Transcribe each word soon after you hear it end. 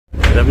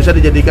tidak bisa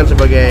dijadikan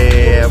sebagai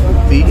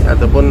bukti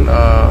ataupun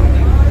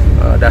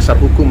dasar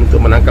hukum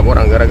untuk menangkap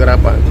orang. Gara-gara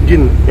apa?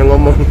 Jin yang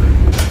ngomong.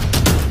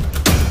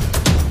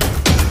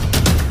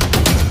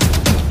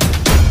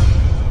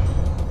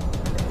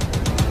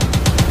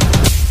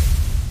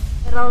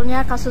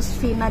 Viralnya kasus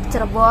Vina di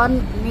Cirebon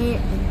ini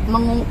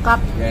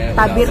mengungkap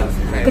tabir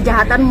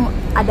kejahatan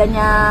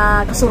adanya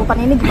kesurupan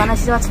ini gimana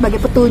sih sebagai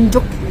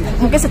petunjuk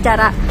mungkin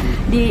secara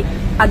di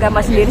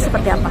agama sendiri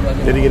seperti apa?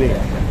 Jadi gini,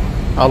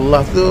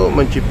 Allah tuh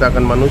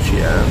menciptakan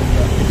manusia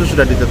itu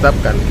sudah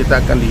ditetapkan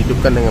kita akan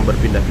dihidupkan dengan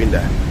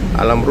berpindah-pindah,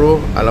 alam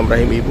ruh, alam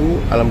rahim ibu,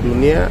 alam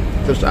dunia,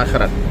 terus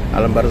akhirat,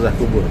 alam barzah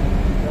kubur.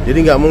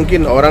 Jadi nggak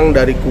mungkin orang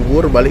dari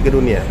kubur balik ke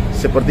dunia,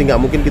 seperti nggak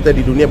mungkin kita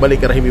di dunia balik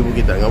ke rahim ibu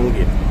kita, nggak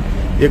mungkin.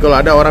 Ya kalau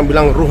ada orang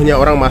bilang ruhnya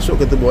orang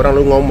masuk ke tubuh orang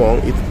lalu ngomong,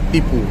 itu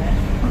tipu.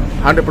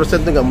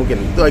 100% itu nggak mungkin,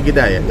 itu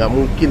akidah ya, nggak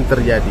mungkin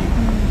terjadi.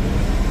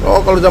 Oh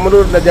kalau zaman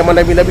dulu, zaman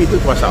nabi-nabi itu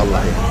masya Allah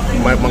ya.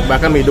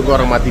 Bahkan hidup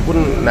orang mati pun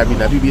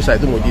nabi-nabi bisa,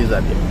 itu mujizat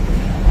ya.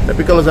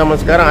 Tapi kalau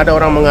zaman sekarang ada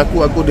orang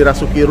mengaku aku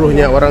dirasuki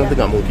ruhnya orang, itu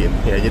nggak mungkin.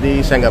 Ya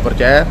jadi saya nggak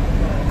percaya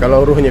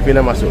kalau ruhnya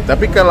Vina masuk.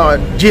 Tapi kalau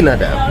jin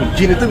ada,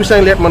 jin itu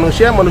bisa lihat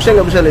manusia, manusia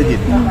nggak bisa lihat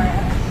jin.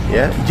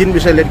 Ya, jin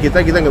bisa lihat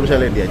kita, kita nggak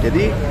bisa lihat dia.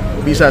 Jadi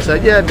bisa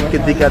saja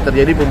ketika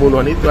terjadi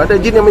pembunuhan itu ada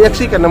jin yang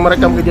menyaksikan dan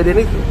merekam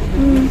kejadian itu.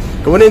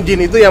 Kemudian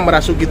jin itu yang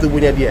merasuki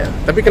tubuhnya dia.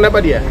 Tapi kenapa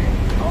dia?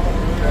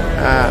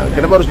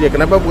 Kenapa harus dia?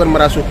 Kenapa bukan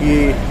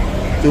merasuki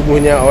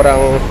tubuhnya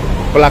orang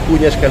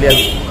pelakunya sekalian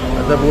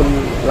ataupun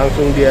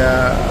langsung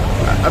dia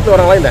atau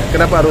orang lain dah?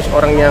 Kenapa harus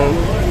orang yang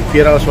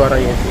viral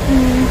suaranya itu?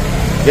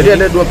 Jadi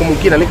ada dua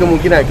kemungkinan. Ini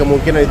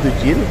kemungkinan itu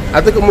jin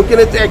atau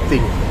kemungkinan itu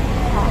acting.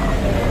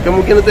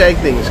 Kemungkinan itu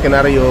acting,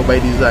 skenario by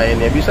design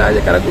ya, bisa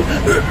aja karena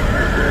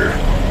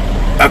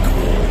aku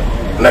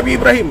Nabi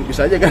Ibrahim,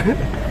 bisa aja kan.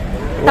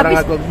 Orang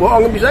aku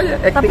bohong, bisa aja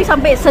acting. Tapi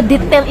sampai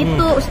sedetail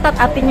itu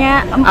Ustadz,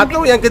 artinya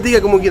atau yang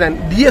ketiga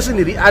kemungkinan dia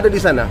sendiri ada di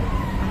sana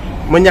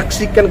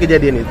menyaksikan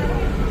kejadian itu.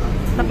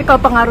 Tapi kalau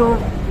pengaruh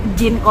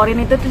jin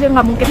korin itu tuh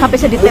nggak mungkin sampai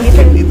sedetail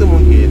itu. Itu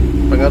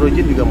mungkin, pengaruh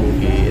jin juga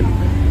mungkin.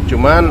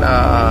 Cuman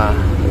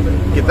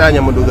kita hanya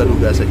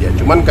menduga-duga saja.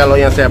 Cuman kalau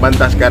yang saya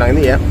bantah sekarang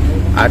ini ya,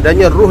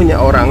 adanya ruhnya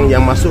orang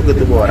yang masuk ke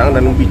tubuh orang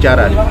dan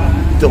bicara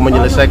untuk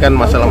menyelesaikan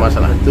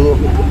masalah-masalah itu.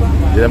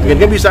 Dan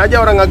mungkin bisa aja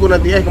orang ngaku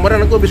nanti,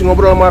 kemarin aku habis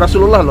ngobrol sama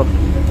Rasulullah loh.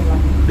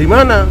 Di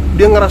mana?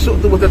 Dia ngerasuk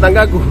tubuh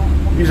tetanggaku.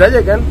 Bisa aja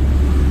kan?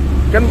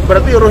 Kan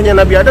berarti ruhnya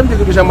Nabi Adam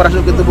juga bisa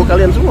merasuk ke tubuh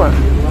kalian semua.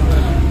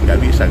 Nggak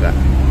bisa kan?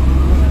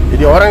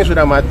 Jadi orang yang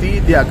sudah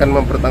mati dia akan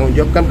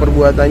mempertanggungjawabkan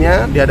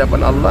perbuatannya di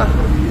hadapan Allah.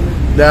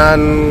 Dan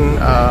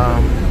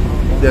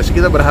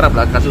kita berharap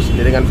lah kasus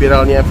ini dengan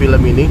viralnya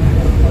film ini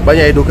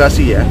banyak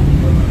edukasi ya.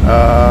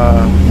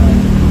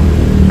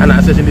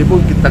 Anak saya sendiri pun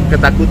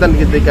ketakutan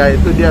ketika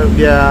itu dia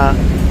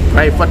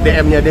private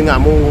DM-nya, dia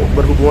nggak mau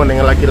berhubungan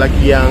dengan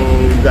laki-laki yang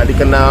nggak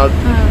dikenal.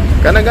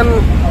 Karena kan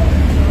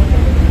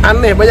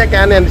aneh, banyak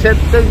keanehan. Saya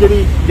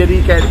jadi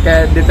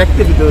kayak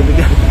detektif gitu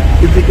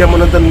ketika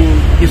menonton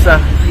kisah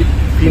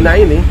Vina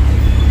ini.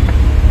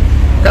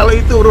 Kalau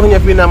itu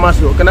ruhnya Vina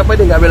masuk, kenapa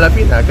dia nggak bela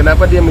Vina?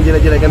 Kenapa dia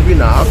menjelek-jelekan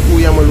Vina?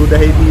 Aku yang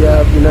meludahi dia,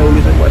 Vina ini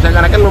semua. Saya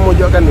kan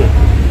memojokkan nih.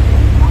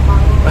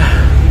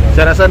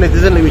 Saya rasa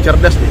netizen lebih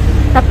cerdas nih.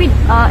 Tapi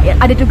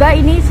ada juga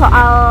ini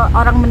soal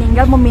orang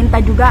meninggal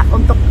meminta juga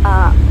untuk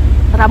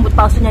rambut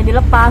palsunya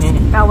dilepas,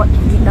 kawat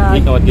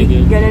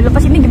gigi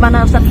dilepas. Ini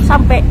gimana Ustaz?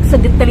 Sampai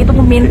sedetail itu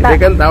meminta? Dia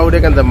kan tahu,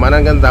 dia kan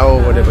temanan kan tahu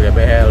dia pakai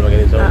behel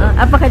begini so.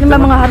 Apakah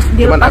memang harus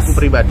dilepas? Cuman aku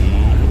pribadi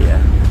ya,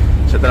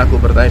 setelah aku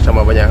bertanya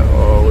sama banyak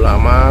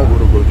ulama,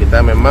 guru-guru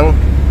kita, memang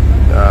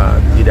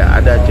tidak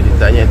ada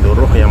ceritanya itu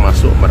ruh yang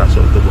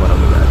merasuk tubuh orang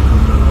meninggal.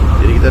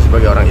 Jadi kita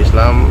sebagai orang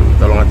Islam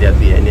tolong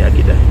hati-hati ya, ini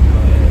akidah.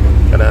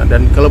 Karena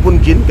dan kalaupun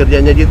jin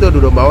kerjanya jin itu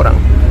adu domba orang.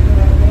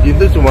 Jin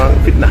itu cuma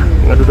fitnah,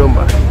 ngadu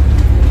domba.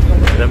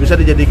 Tidak bisa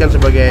dijadikan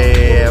sebagai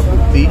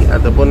bukti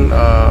ataupun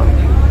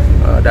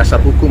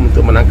dasar hukum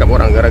untuk menangkap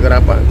orang.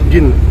 Gara-gara apa?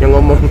 Jin yang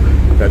ngomong,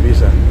 nggak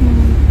bisa.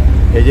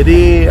 Ya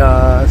jadi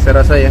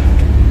saya rasa ya,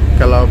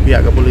 kalau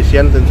pihak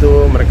kepolisian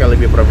tentu mereka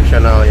lebih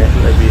profesional ya,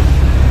 lebih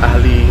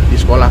ahli,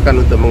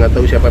 disekolahkan untuk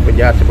mengetahui siapa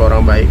penjahat, siapa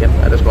orang baik kan,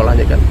 ada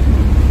sekolahnya kan.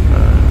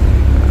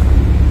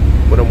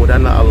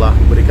 Mudah-mudahan Allah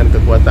berikan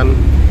kekuatan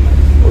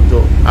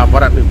untuk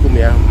aparat hukum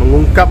ya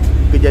mengungkap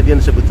kejadian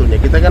sebetulnya.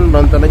 Kita kan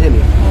nonton aja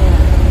nih.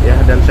 Ya,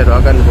 dan saya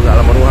doakan semoga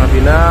almarhumah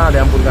Vina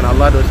diampunkan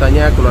Allah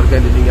dosanya, keluarga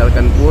yang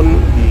ditinggalkan pun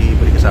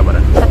diberi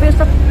kesabaran. Tapi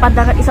Ustaz,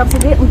 pandangan Islam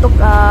sendiri untuk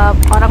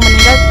orang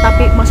meninggal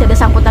tapi masih ada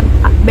sangkutan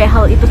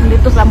behel itu sendiri,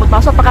 itu rambut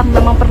palsu, apakah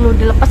memang perlu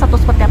dilepas atau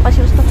seperti apa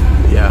sih Ustaz?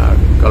 Ya,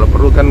 kalau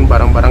perlu kan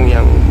barang-barang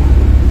yang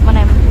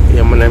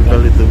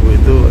menempel di tubuh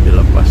itu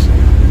dilepas.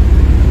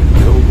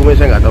 Hukumnya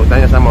saya nggak tahu,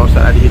 tanya sama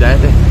Ustaz Adi Hidayat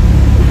deh.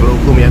 Kalau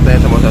hukum ya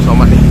tanya sama Ustaz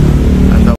Somad nih.